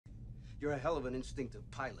You're a hell of an instinctive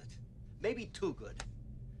pilot. Maybe too good.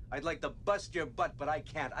 I'd like to bust your butt, but I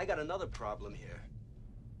can't. I got another problem here.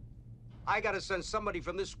 I gotta send somebody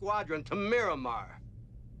from this squadron to Miramar.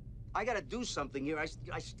 I gotta do something here.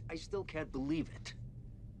 I still can't believe it.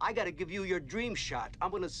 I gotta give you your dream shot.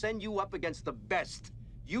 I'm gonna send you up against the best.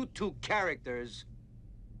 You two characters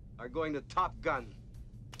are going to Top Gun.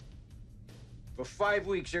 For 5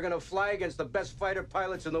 weeks, you're gonna fly against the best fighter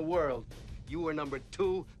pilots in the world. You were number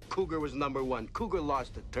 2, Cougar was number 1. Cougar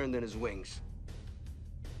lost it, turned in his wings.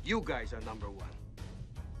 You guys are number 1.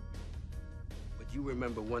 But you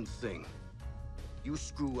remember one thing. You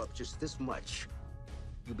screw up just this much,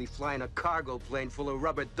 you'll be flying a cargo plane full of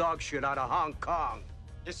rubber dog shit out of Hong Kong.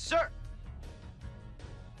 Yes, sir.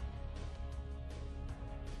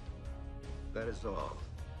 That is all.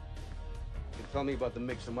 You can tell me about the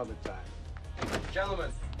mix some other time.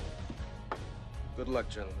 Gentlemen. Good luck,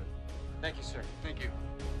 gentlemen. Thank you, sir. Thank you.